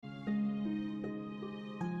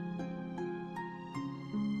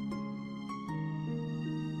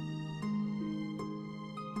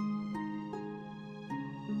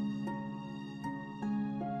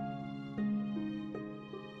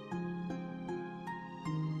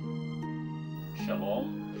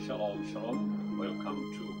Shalom, shalom, shalom. Welcome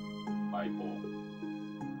to Bible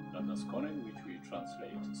 _ in which we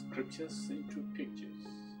translate scriptures into pictures.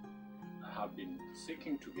 I have been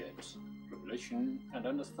seeking to get revelation and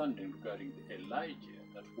understanding regarding the Elijah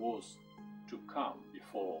that was to come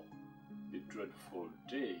before the dreadful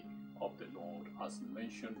day of the Lord, as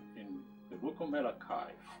mentioned in the book of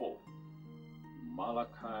Malachi 4.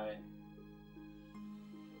 Malachi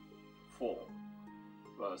 4,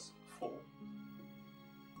 verse 4.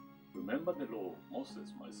 Remember the law of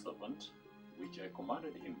Moses my servant, which I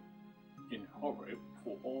commanded him in Horeb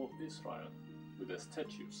for all Israel, with the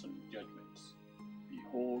statutes and judgments.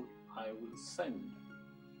 Behold, I will send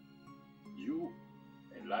you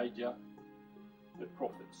Elijah the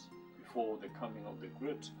prophet before the coming of the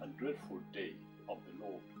great and dreadful day of the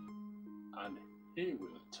Lord. And he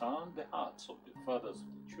will turn the hearts of the fathers to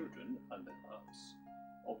the children, and the hearts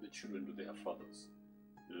of the children to their fathers,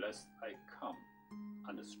 lest I come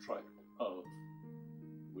and strike the earth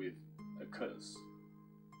with a curse.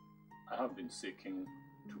 I have been seeking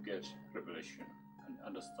to get revelation and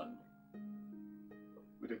understanding.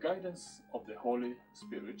 With the guidance of the Holy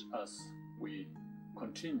Spirit, as we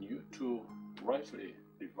continue to rightly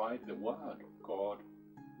divide the Word of God,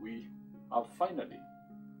 we have finally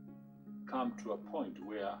come to a point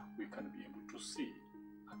where we can be able to see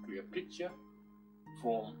a clear picture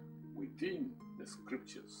from within the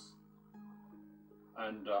Scriptures.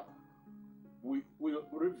 And we will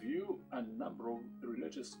review a number of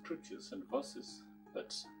related scriptures and verses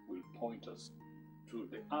that will point us to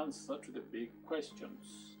the answer to the big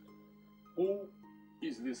questions. Who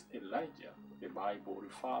is this Elijah the Bible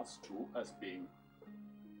refers to as being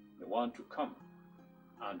the one to come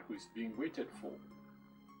and who is being waited for?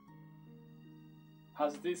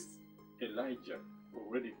 Has this Elijah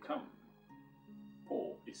already come,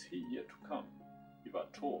 or is he yet to come, if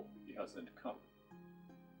at all he hasn't come?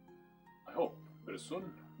 I hope very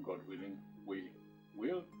soon, God willing, we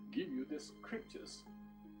will give you the scriptures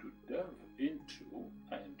to delve into,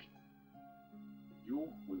 and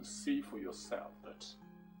you will see for yourself that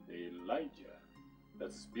the Elijah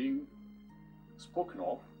that's being spoken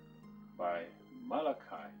of by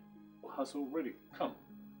Malachi has already come.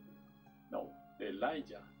 No, the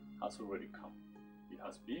Elijah has already come. He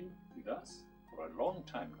has been with us for a long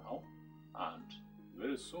time now, and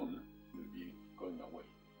very soon will be going away.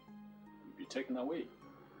 Be taken away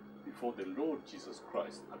before the Lord Jesus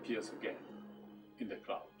Christ appears again in the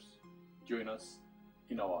clouds. Join us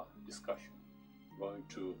in our discussion. We're going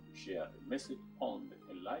to share the message on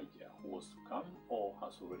the Elijah who was to come, or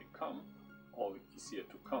has already come, or is yet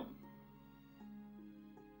to come.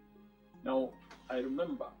 Now, I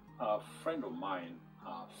remember a friend of mine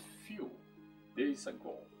a few days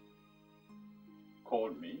ago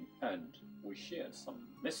called me and we shared some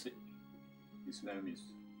message. His name is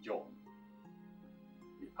John.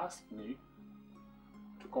 He asked me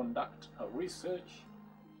to conduct a research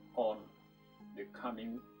on the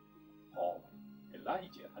coming of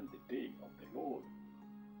Elijah and the day of the Lord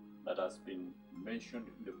that has been mentioned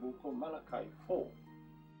in the book of Malachi 4.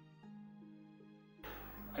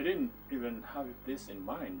 I didn't even have this in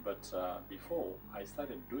mind, but before I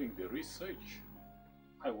started doing the research,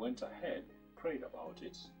 I went ahead, prayed about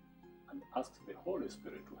it, and asked the Holy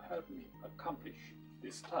Spirit to help me accomplish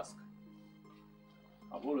this task.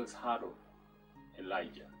 I've always heard of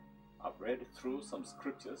Elijah. I've read through some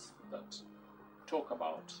scriptures that talk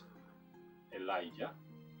about Elijah,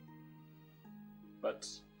 but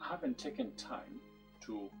haven't taken time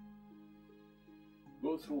to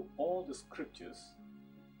go through all the scriptures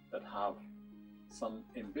that have some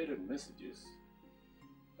embedded messages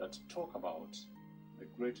that talk about the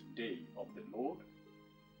great day of the Lord,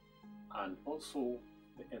 and also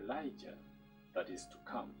the Elijah that is to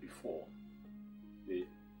come before the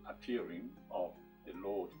appearing of the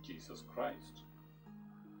Lord Jesus Christ.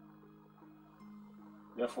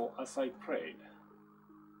 Therefore, as I prayed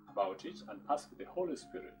about it and asked the Holy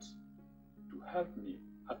Spirit to help me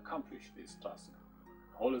accomplish this task,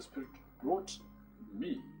 the Holy Spirit brought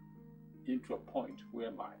me into a point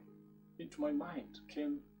whereby into my mind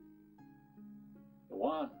came the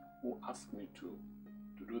one who asked me to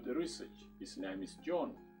do the research. His name is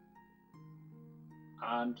John.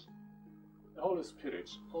 And the Holy Spirit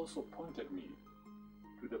also pointed me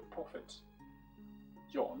to the prophet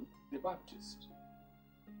John the Baptist.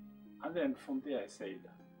 And then from there I said,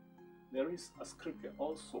 there is a scripture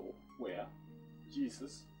also where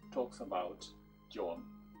Jesus talks about John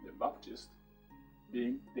the Baptist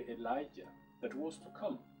being the Elijah that was to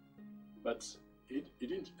come. But it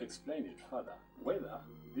didn't explain it further, whether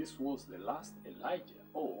this was the last Elijah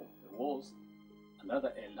or there was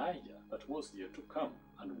another Elijah that was yet to come,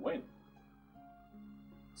 and when.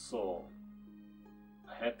 So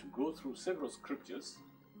I had to go through several scriptures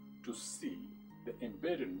to see the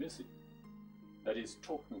embedded message that is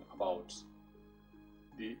talking about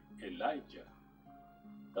the Elijah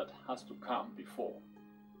that has to come before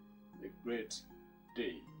the great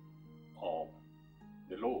day of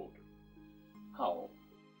the Lord. How,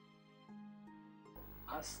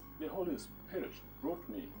 as the Holy Spirit brought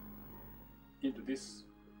me into this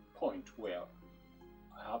point where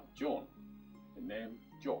I have John, the name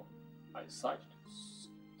John, I searched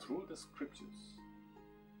through the scriptures,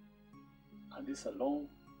 and it's a long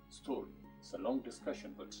story, it's a long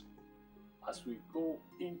discussion, but as we go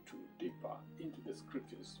deeper into the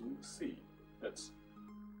scriptures, we will see that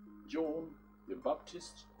John the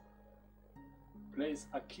Baptist plays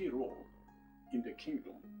a key role in the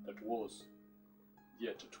kingdom that was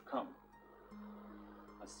yet to come.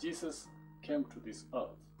 As Jesus came to this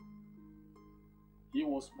earth, he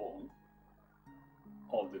was born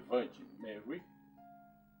of the Virgin Mary,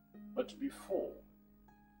 but before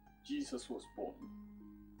Jesus was born,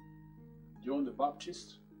 John the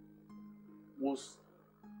Baptist was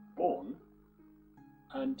born,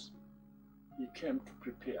 and he came to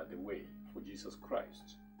prepare the way for Jesus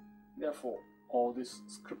Christ. Therefore, all these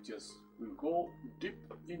scriptures will go deep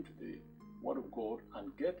into the Word of God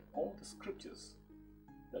and get all the scriptures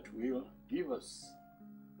that will give us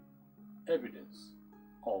evidence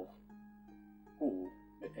of who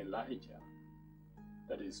the Elijah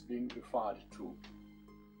that is being referred to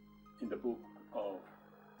in the book of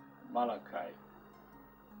Malachi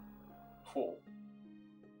 4.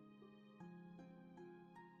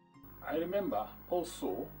 I remember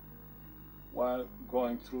also, while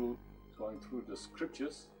going through the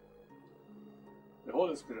scriptures, the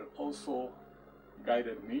Holy Spirit also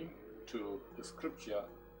guided me to the scripture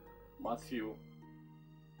Matthew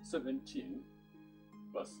 17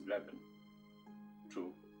 verse 11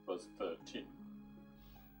 to verse 13,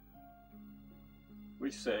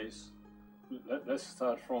 which says, let's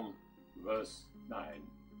start from verse 9.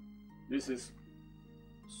 This is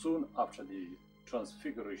soon after the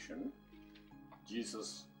transfiguration,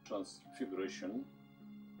 Jesus' transfiguration,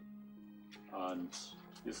 and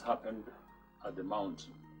this happened at the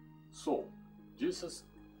mountain. So Jesus,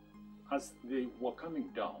 as they were coming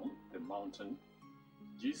down the mountain,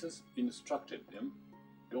 Jesus instructed them,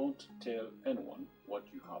 don't tell anyone what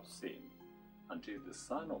you have seen until the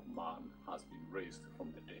Son of Man has been raised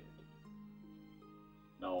from the dead.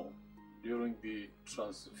 Now, during the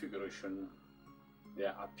transfiguration,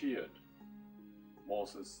 there appeared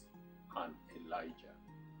Moses and Elijah.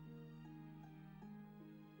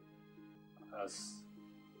 As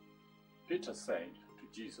Peter said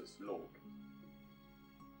to Jesus, Lord,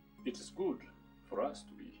 it is good for us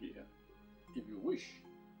to be here. If you wish,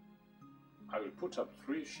 I will put up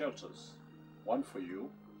 3 shelters, one for you,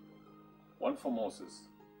 one for Moses,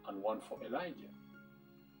 and one for Elijah.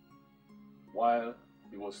 While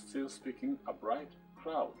he was still speaking, a bright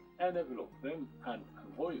cloud enveloped them, and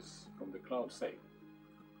a voice from the cloud said,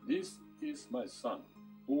 This is my Son,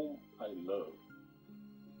 whom I love.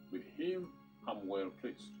 With him I'm well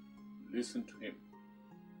pleased. Listen to him.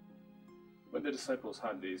 When the disciples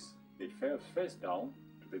heard this, they fell face down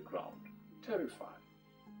to the ground, terrified.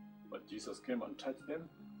 But Jesus came and touched them.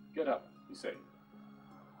 Get up, he said.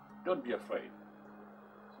 Don't be afraid.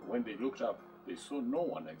 So when they looked up, they saw no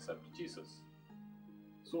one except Jesus.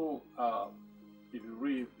 So if you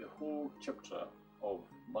read the whole chapter of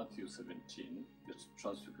Matthew 17, the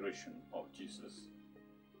transfiguration of Jesus,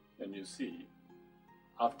 then you see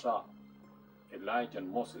after Elijah and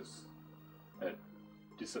Moses had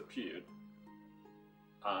disappeared,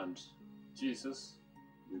 and Jesus,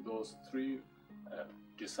 with those 3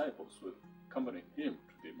 disciples, would accompany him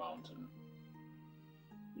to the mountain.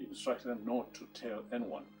 He instructed them not to tell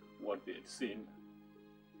anyone what they had seen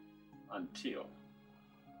until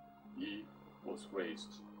he was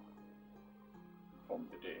raised from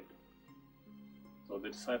the dead. So the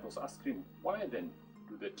disciples asked him, Why then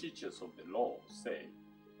do the teachers of the law say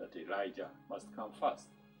that Elijah must come first?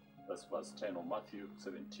 That's verse 10 of Matthew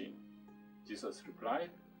 17. Jesus replied,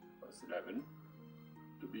 verse 11,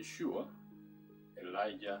 To be sure,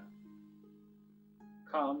 Elijah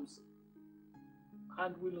comes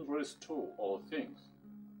and will restore all things.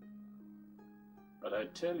 But I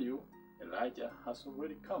tell you, Elijah has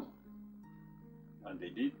already come, and they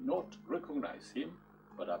did not recognize him,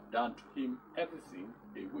 but have done to him everything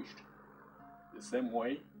they wished. The same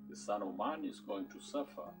way the Son of Man is going to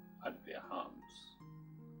suffer at their hands.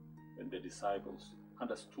 When the disciples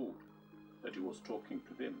understood that he was talking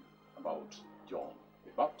to them about John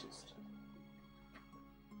the Baptist.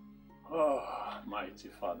 Oh, mighty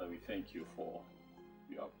Father, we thank you for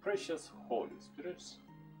your precious Holy Spirit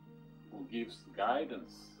who gives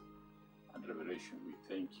guidance and revelation. We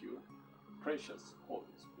thank you, precious Holy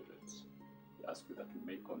Spirit. We ask you that you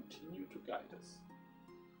may continue to guide us.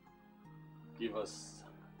 Give us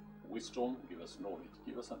wisdom, give us knowledge,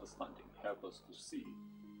 give us understanding. Help us to see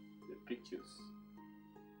the pictures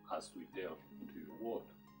as we delve into your word.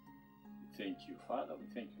 We thank you, Father.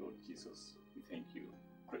 We thank you, Lord Jesus. We thank you,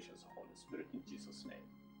 precious Holy Spirit, in Jesus' name.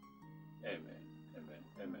 Amen, amen,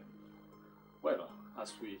 amen. Well,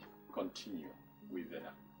 as we continue with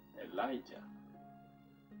Elijah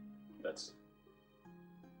that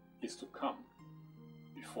is to come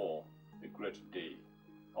before the great day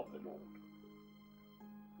of the Lord.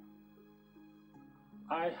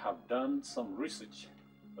 I have done some research,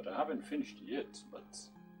 but I haven't finished yet. But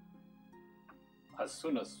as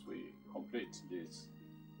soon as we complete this,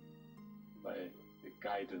 by the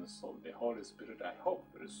guidance of the Holy Spirit, I hope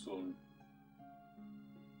very soon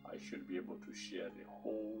I should be able to share the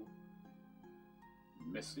whole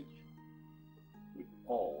message with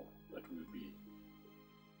all that will be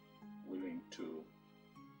willing to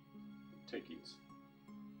take it.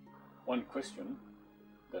 One question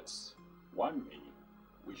that one may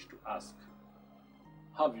wish to ask: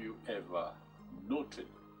 have you ever noted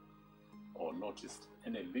or noticed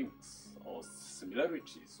any links or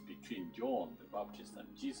similarities between John the Baptist and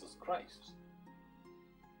Jesus Christ?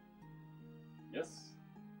 Yes?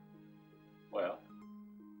 Well,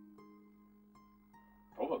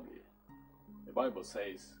 probably. The Bible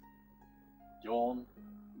says John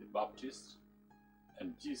the Baptist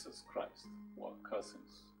and Jesus Christ were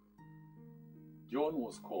cousins. John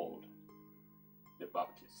was called the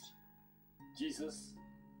Baptist. Jesus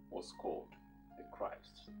was called the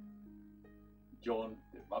Christ. John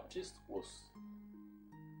the Baptist was,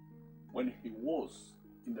 when he was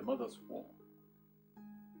in the mother's womb,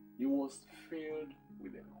 he was filled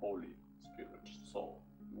with the Holy Spirit. So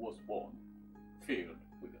he was born filled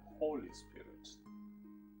with the Holy Spirit.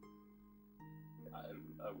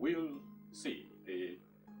 We'll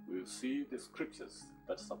see the scriptures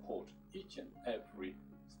that support each and every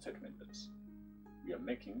statement that we are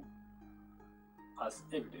making as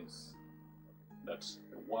evidence that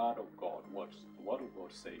the Word of God, what the Word of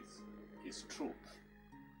God says, is truth.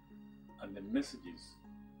 And the messages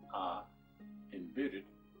are embedded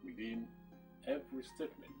within every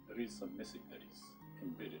statement. There is a message that is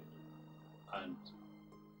embedded. And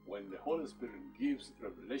when the Holy Spirit gives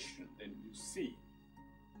revelation, then you see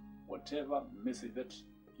whatever message that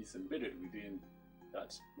is embedded within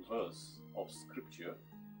that verse of Scripture,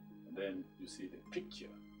 and then you see the picture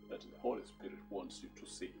that the Holy Spirit wants you to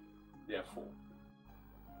see. Therefore,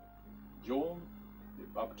 John the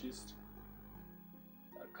Baptist,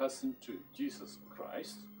 a cousin to Jesus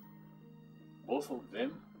Christ, both of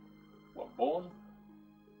them were born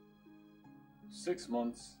 6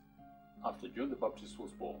 months after John the Baptist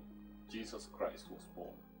was born. Jesus Christ was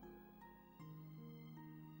born.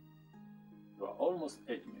 They were almost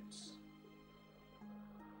age mates.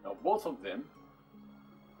 Now both of them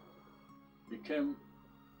became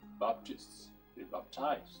Baptists. They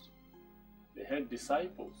baptized. They had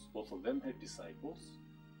disciples. Both of them had disciples.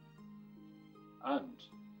 And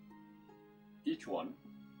each one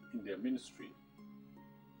in their ministry,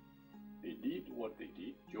 they did what they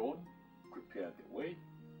did. John prepared the way,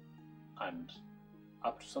 and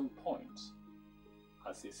up to some point,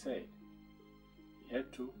 as he said, he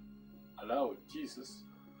had to allow Jesus.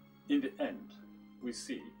 In the end, we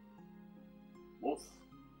see both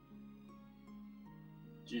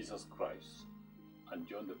Jesus Christ and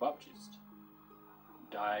John the Baptist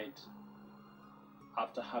died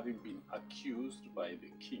after having been accused by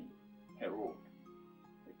the king Herod.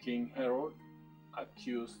 The king Herod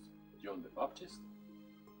accused John the Baptist,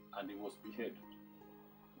 and he was beheaded.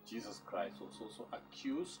 Jesus Christ was also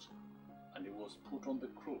accused, and he was put on the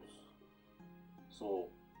cross. So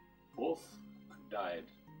both died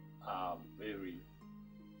a very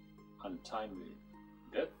untimely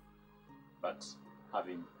death, but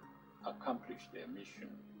having accomplished their mission,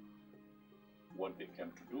 what they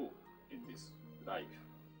came to do in this life.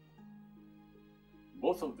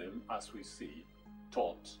 Both of them, as we see,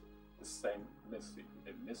 taught the same message,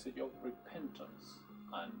 a message of repentance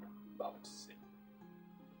and baptism.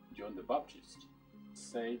 John the Baptist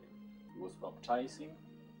said he was baptizing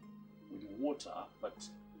with water, but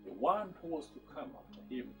the one who was to come after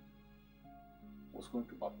him was going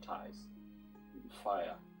to baptize with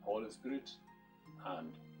fire, Holy Spirit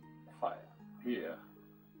and fire. Here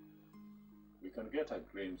we can get a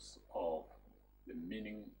glimpse of the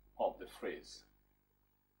meaning of the phrase,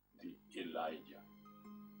 the Elijah.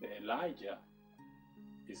 The Elijah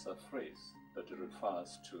is a phrase that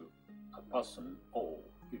refers to a person, or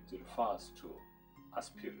it refers to a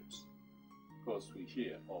spirit, because we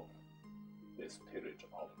hear of the spirit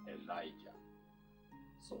of Elijah.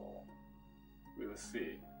 So we will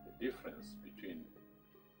see the difference between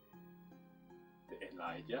the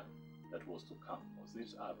Elijah that was to come. Was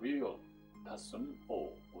it a real person, or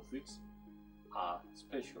was it a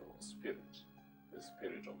special spirit, the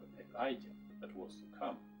spirit of Elijah that was to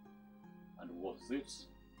come? And was it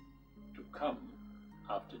to come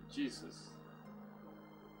after Jesus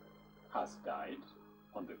has died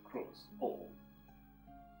on the cross, or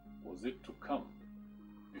was it to come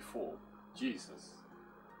before Jesus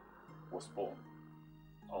was born?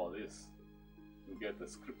 All this, you get the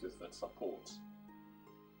scriptures that support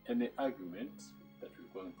any argument that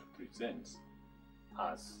we're going to present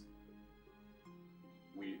as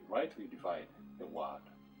we rightly divide the Word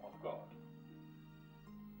of God.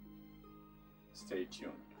 Stay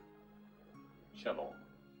tuned. Shalom.